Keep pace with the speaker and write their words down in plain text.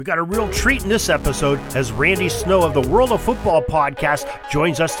We got a real treat in this episode as Randy Snow of the World of Football podcast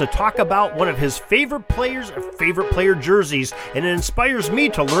joins us to talk about one of his favorite players and favorite player jerseys, and it inspires me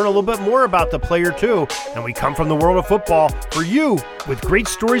to learn a little bit more about the player too. And we come from the world of football for you with great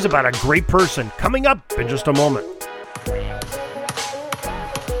stories about a great person coming up in just a moment.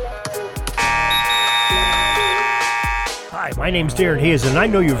 Hi, my name's Darren Hayes, and I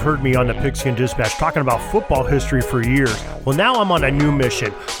know you've heard me on the Pigskin Dispatch talking about football history for years. Well, now I'm on a new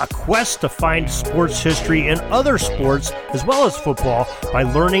mission, a quest to find sports history in other sports as well as football by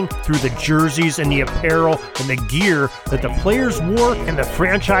learning through the jerseys and the apparel and the gear that the players wore and the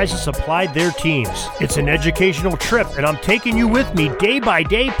franchises supplied their teams. It's an educational trip, and I'm taking you with me day by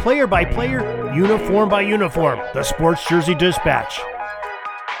day, player by player, uniform by uniform. The Sports Jersey Dispatch.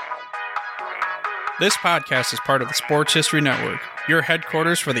 This podcast is part of the Sports History Network, your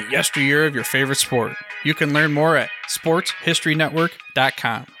headquarters for the yesteryear of your favorite sport. You can learn more at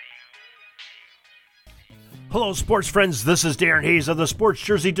sportshistorynetwork.com. Hello, sports friends. This is Darren Hayes of the Sports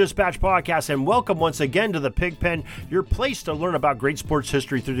Jersey Dispatch podcast, and welcome once again to the Pigpen, your place to learn about great sports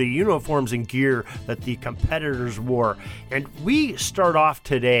history through the uniforms and gear that the competitors wore. And we start off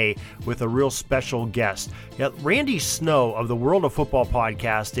today with a real special guest. Randy Snow of the World of Football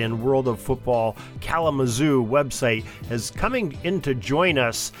podcast and World of Football Kalamazoo website is coming in to join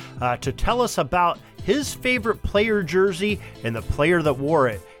us to tell us about his favorite player jersey and the player that wore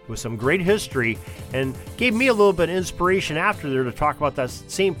it. With some great history, and gave me a little bit of inspiration after there to talk about that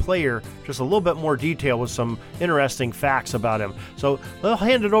same player, just a little bit more detail with some interesting facts about him. So I'll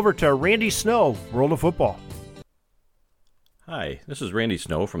hand it over to Randy Snow, World of Football. Hi, this is Randy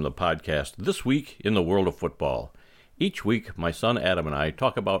Snow from the podcast This Week in the World of Football. Each week, my son Adam and I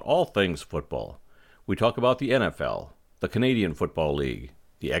talk about all things football. We talk about the NFL, the Canadian Football League,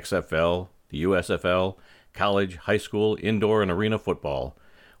 the XFL, the USFL, college, high school, indoor, and arena football.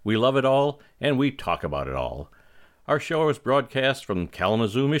 We love it all, and we talk about it all. Our show is broadcast from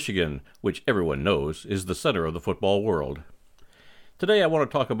Kalamazoo, Michigan, which everyone knows is the center of the football world. Today I want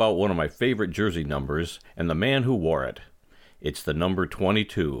to talk about one of my favorite jersey numbers and the man who wore it. It's the number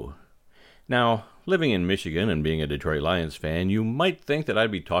 22. Now, living in Michigan and being a Detroit Lions fan, you might think that I'd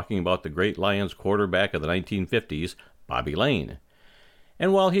be talking about the great Lions quarterback of the 1950s, Bobby Lane.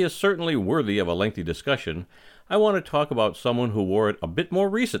 And while he is certainly worthy of a lengthy discussion, I want to talk about someone who wore it a bit more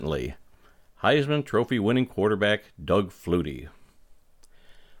recently, Heisman Trophy-winning quarterback Doug Flutie.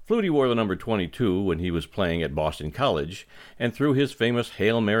 Flutie wore the number 22 when he was playing at Boston College and threw his famous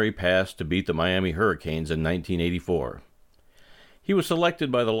Hail Mary pass to beat the Miami Hurricanes in 1984. He was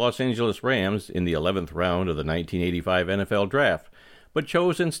selected by the Los Angeles Rams in the 11th round of the 1985 NFL Draft, but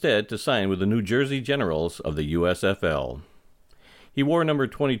chose instead to sign with the New Jersey Generals of the USFL. He wore number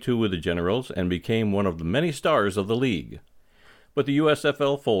 22 with the Generals and became one of the many stars of the league. But the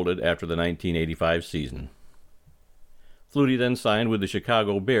USFL folded after the 1985 season. Flutie then signed with the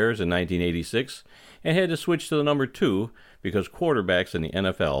Chicago Bears in 1986 and had to switch to the number 2 because quarterbacks in the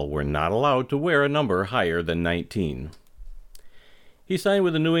NFL were not allowed to wear a number higher than 19. He signed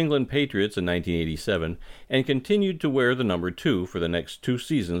with the New England Patriots in 1987 and continued to wear the number 2 for the next 2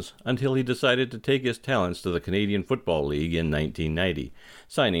 seasons until he decided to take his talents to the Canadian Football League in 1990,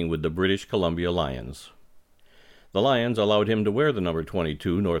 signing with the British Columbia Lions. The Lions allowed him to wear the number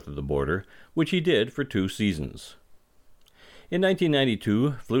 22 north of the border, which he did for 2 seasons. In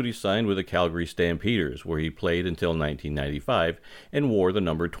 1992, Flutie signed with the Calgary Stampeders, where he played until 1995 and wore the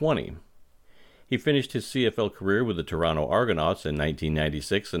number 20. He finished his CFL career with the Toronto Argonauts in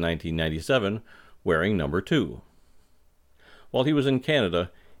 1996 and 1997, wearing number 2. While he was in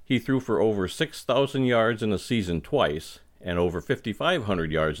Canada, he threw for over 6,000 yards in a season twice and over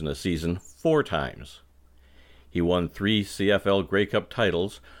 5,500 yards in a season 4 times. He won 3 CFL Grey Cup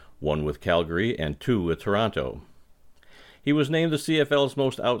titles, 1 with Calgary and 2 with Toronto. He was named the CFL's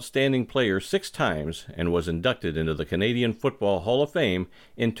most outstanding player 6 times and was inducted into the Canadian Football Hall of Fame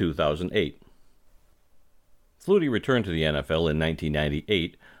in 2008. Flutie returned to the NFL in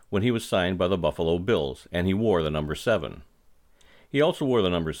 1998 when he was signed by the Buffalo Bills, and he wore the number 7. He also wore the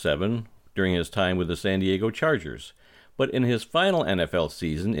number 7 during his time with the San Diego Chargers, but in his final NFL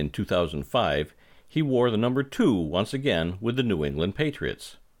season in 2005, he wore the number 2 once again with the New England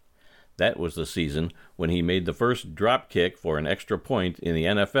Patriots. That was the season when he made the first drop kick for an extra point in the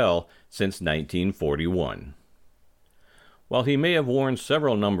NFL since 1941. While he may have worn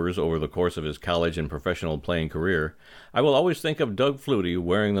several numbers over the course of his college and professional playing career, I will always think of Doug Flutie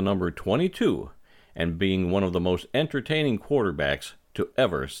wearing the number 22 and being one of the most entertaining quarterbacks to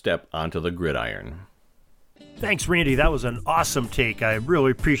ever step onto the gridiron. Thanks, Randy. That was an awesome take. I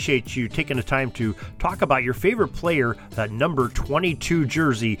really appreciate you taking the time to talk about your favorite player, that number 22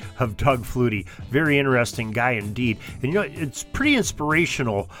 jersey of Doug Flutie. Very interesting guy indeed. And it's pretty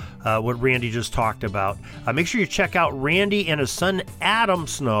inspirational what Randy just talked about. Make sure you check out Randy and his son Adam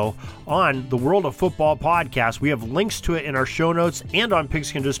Snow on the World of Football podcast. We have links to it in our show notes and on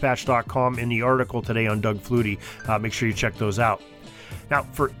pigskindispatch.com in the article today on Doug Flutie. Make sure you check those out. Now,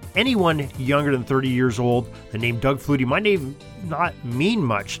 for anyone younger than 30 years old, the name Doug Flutie might not mean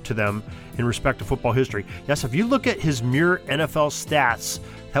much to them in respect to football history. Yes, if you look at his mere NFL stats,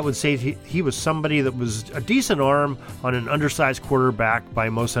 that would say he was somebody that was a decent arm on an undersized quarterback by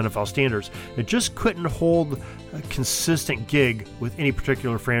most NFL standards. It just couldn't hold a consistent gig with any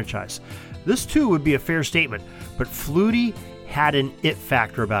particular franchise. This, too, would be a fair statement, but Flutie had an it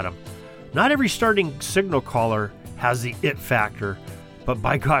factor about him. Not every starting signal caller has the it factor, but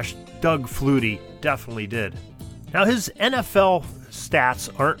by gosh, Doug Flutie definitely did. Now, his NFL stats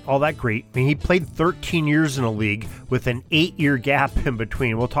aren't all that great. I mean, he played 13 years in a league with an 8-year gap in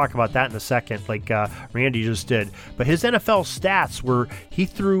between. We'll talk about that in a second, like Randy just did. But his NFL stats were he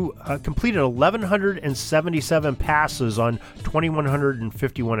completed 1,177 passes on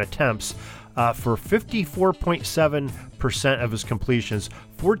 2,151 attempts for 54.7% of his completions,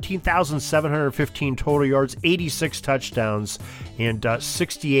 14,715 total yards, 86 touchdowns, and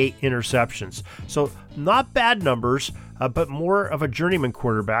 68 interceptions. So not bad numbers, but more of a journeyman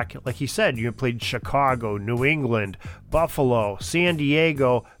quarterback. Like he said, you played Chicago, New England, Buffalo, San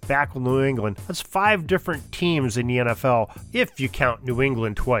Diego, back with New England. That's 5 different teams in the NFL, if you count New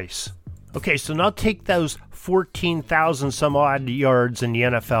England twice. Okay, so now take those 14,000 some odd yards in the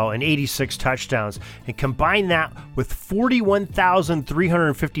NFL and 86 touchdowns and combine that with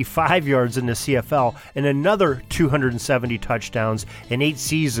 41,355 yards in the CFL and another 270 touchdowns in 8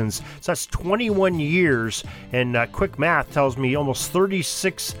 seasons. So that's 21 years, and quick math tells me almost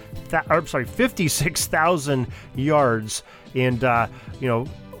 56,000 yards and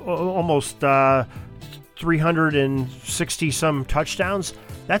almost 360 some touchdowns.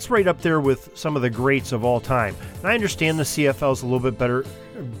 That's right up there with some of the greats of all time. And I understand the CFL is a little bit better,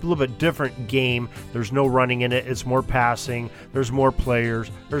 a little bit different game. There's no running in it. It's more passing. There's more players.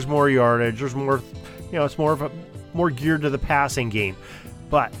 There's more yardage. There's more, it's more geared to the passing game.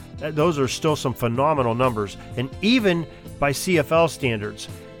 But those are still some phenomenal numbers. And even by CFL standards,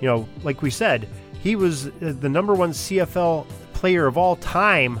 like we said, he was the number 1 CFL player of all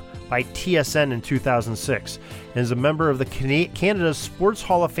time by TSN in 2006, and is a member of the Canada Sports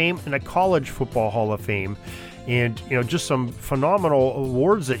Hall of Fame and a College Football Hall of Fame. And just some phenomenal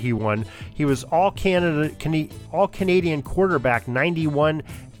awards that he won. He was all Canadian quarterback 91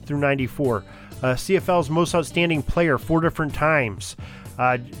 through 94. CFL's most outstanding player 4 different times.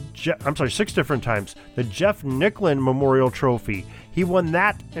 6 different times. The Jeff Nicklin Memorial Trophy. He won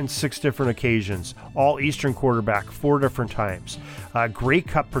that in 6 different occasions. All Eastern quarterback 4 different times. Grey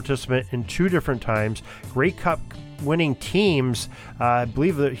Cup participant in 2 different times. Grey Cup winning teams. I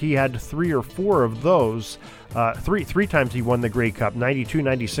believe that he had 3 or 4 of those. Three times he won the Grey Cup, 92,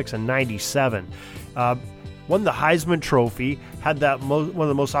 96, and 97. Won the Heisman Trophy, had that one of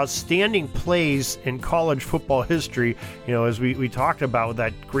the most outstanding plays in college football history, as we talked about, with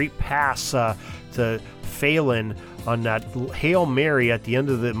that great pass to Phelan on that Hail Mary at the end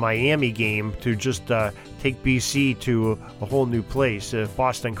of the Miami game to just take BC to a whole new place,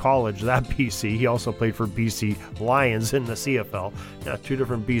 Boston College, that BC. He also played for BC Lions in the CFL. 2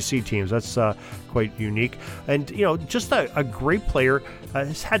 different BC teams. That's quite unique. And, just a great player.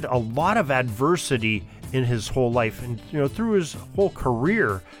 Has had a lot of adversity in his whole life and, through his whole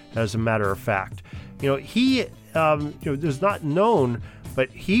career, as a matter of fact. He is not known, but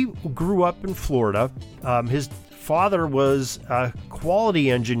he grew up in Florida. His father was a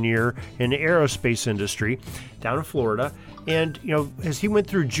quality engineer in the aerospace industry down in Florida. And, as he went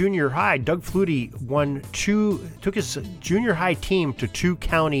through junior high, Doug Flutie took his junior high team to 2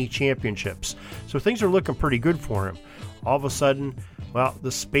 county championships. So things are looking pretty good for him. All of a sudden,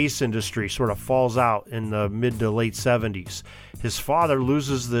 the space industry sort of falls out in the mid to late 70s. His father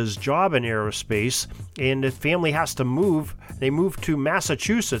loses his job in aerospace, and the family has to move. They move to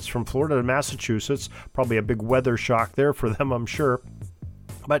Massachusetts, from Florida to Massachusetts. Probably a big weather shock there for them, I'm sure.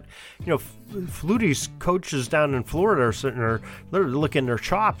 But, Flutie's coaches down in Florida are sitting there literally licking their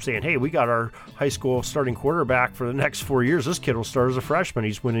chops saying, hey, we got our high school starting quarterback for the next 4 years. This kid will start as a freshman.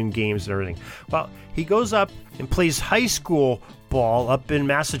 He's winning games and everything. Well, he goes up and plays high school ball up in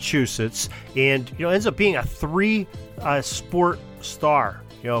Massachusetts and, ends up being a 3 sport star.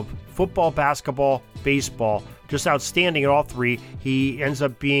 Football, basketball, baseball. Just outstanding at all three. He ends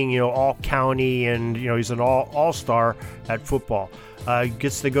up being, all county, and he's an all-star at football.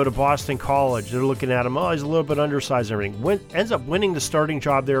 Gets to go to Boston College. They're looking at him. Oh, he's a little bit undersized and everything. Ends up winning the starting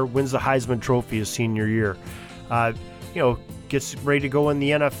job there. Wins the Heisman Trophy his senior year. Gets ready to go in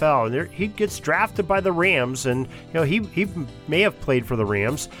the NFL. And he gets drafted by the Rams, and he may have played for the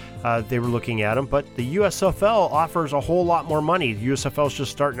Rams. They were looking at him, but the USFL offers a whole lot more money. The USFL's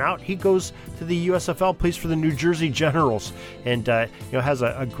just starting out. He goes to the USFL, plays for the New Jersey Generals, and has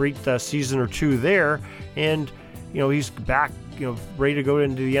a great season or two there. And he's back, ready to go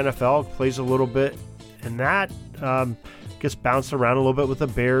into the NFL. Plays a little bit, and that gets bounced around a little bit with the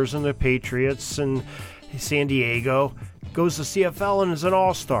Bears and the Patriots and San Diego. Goes to CFL and is an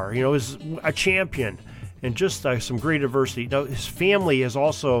all-star, is a champion, and just some great adversity. Now, his family has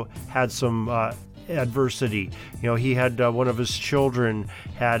also had some adversity. He had one of his children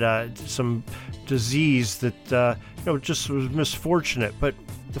had some disease that, just was misfortunate. But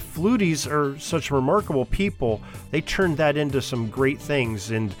the Flutys are such remarkable people. They turned that into some great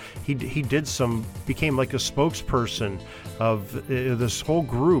things, and he became like a spokesperson of this whole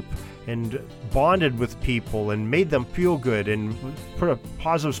group, and bonded with people and made them feel good and put a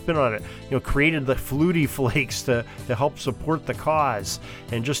positive spin on it. Created the Flutie Flakes to help support the cause,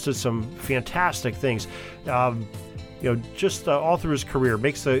 and just did some fantastic things. Just all through his career,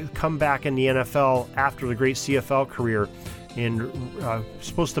 makes a comeback in the NFL after the great CFL career, and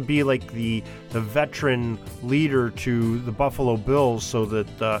supposed to be like the veteran leader to the Buffalo Bills, so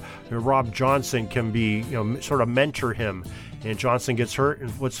that Rob Johnson can be sort of mentor him. And Johnson gets hurt,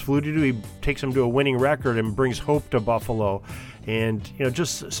 and what's Flutie do? He takes him to a winning record and brings hope to Buffalo. And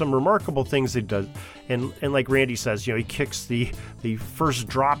just some remarkable things he does. And like Randy says, he kicks the first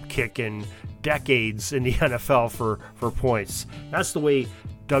drop kick in decades in the NFL for points. That's the way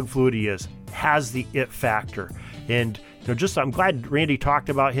Doug Flutie is. Has the it factor. And I'm glad Randy talked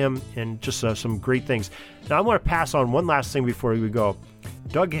about him, and just some great things. Now I want to pass on one last thing before we go.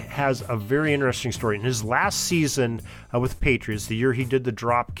 Doug has a very interesting story. In his last season with Patriots, the year he did the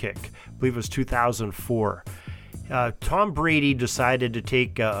drop kick, I believe it was 2004, Tom Brady decided to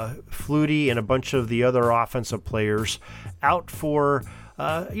take Flutie and a bunch of the other offensive players out for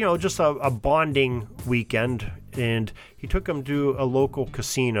just a bonding weekend, and he took them to a local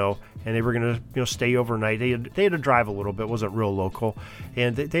casino, and they were going to stay overnight. They had to drive a little bit. It wasn't real local,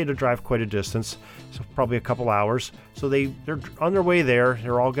 and they had to drive quite a distance, so probably a couple hours. So they're on their way there.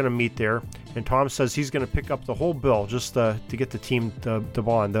 They're all going to meet there, and Tom says he's going to pick up the whole bill just to get the team to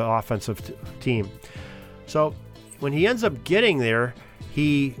bond, the offensive team. So when he ends up getting there,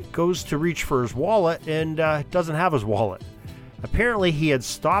 he goes to reach for his wallet and doesn't have his wallet. Apparently he had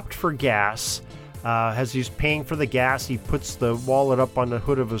stopped for gas. As he's paying for the gas, he puts the wallet up on the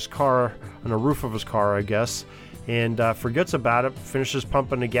hood of his car, on the roof of his car, I guess, and forgets about it, finishes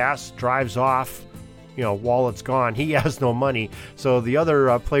pumping the gas, drives off. Wallet's gone. He has no money. So the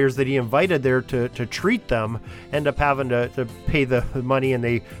other players that he invited there to treat them end up having to pay the money, and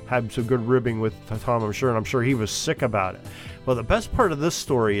they had some good ribbing with Tom, I'm sure, and I'm sure he was sick about it. Well, the best part of this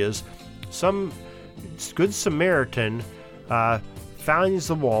story is some good Samaritan finds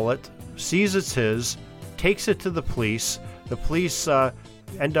the wallet, sees it's his, takes it to the police. The police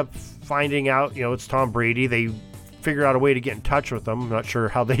end up finding out, it's Tom Brady. They figure out a way to get in touch with him. I'm not sure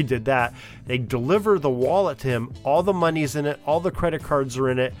how they did that. They deliver the wallet to him. All the money's in it. All the credit cards are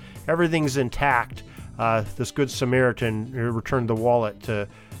in it. Everything's intact. This good Samaritan returned the wallet to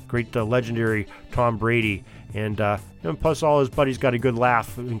great legendary Tom Brady. And plus all his buddies got a good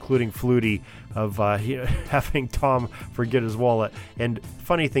laugh, including Flutie, of having Tom forget his wallet. And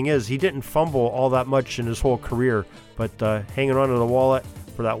funny thing is, he didn't fumble all that much in his whole career, but hanging on to the wallet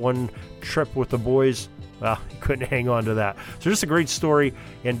for that one trip with the boys, well, he couldn't hang on to that. So just a great story,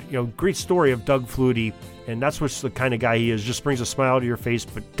 and great story of Doug Flutie, and that's what's the kind of guy he is. Just brings a smile to your face,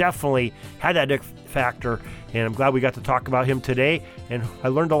 but definitely had that it factor, and I'm glad we got to talk about him today. And I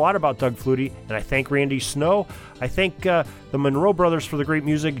learned a lot about Doug Flutie, and I thank Randy Snow. I thank the Monroe Brothers for the great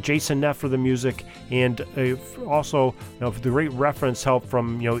music, Jason Neff for the music, and also for the great reference help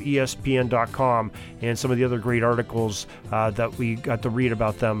from ESPN.com and some of the other great articles that we got to read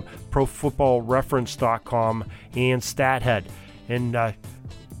about them, ProFootballReference.com and StatHead. And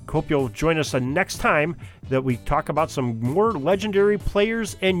hope you'll join us next time that we talk about some more legendary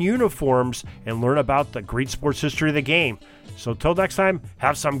players and uniforms and learn about the great sports history of the game. So till next time,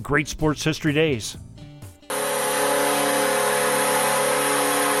 have some great sports history days.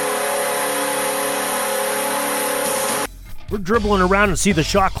 We're dribbling around and see the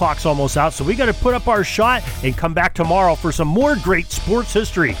shot clock's almost out, so we got to put up our shot and come back tomorrow for some more great sports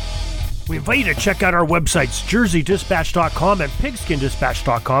history. We invite you to check out our websites, jerseydispatch.com and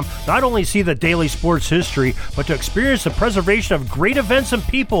pigskindispatch.com. Not only see the daily sports history, but to experience the preservation of great events and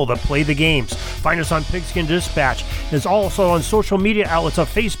people that play the games. Find us on Pigskin Dispatch. It's also on social media outlets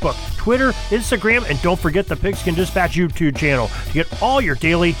of Facebook, Twitter, Instagram, and don't forget the Pigskin Dispatch YouTube channel to get all your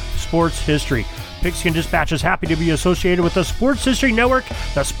daily sports history. Pigskin Dispatch is happy to be associated with the Sports History Network,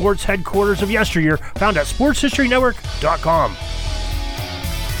 the sports headquarters of yesteryear, found at sportshistorynetwork.com.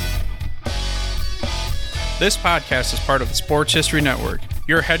 This podcast is part of the Sports History Network,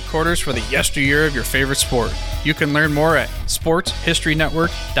 your headquarters for the yesteryear of your favorite sport. You can learn more at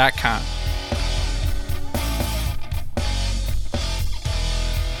sportshistorynetwork.com.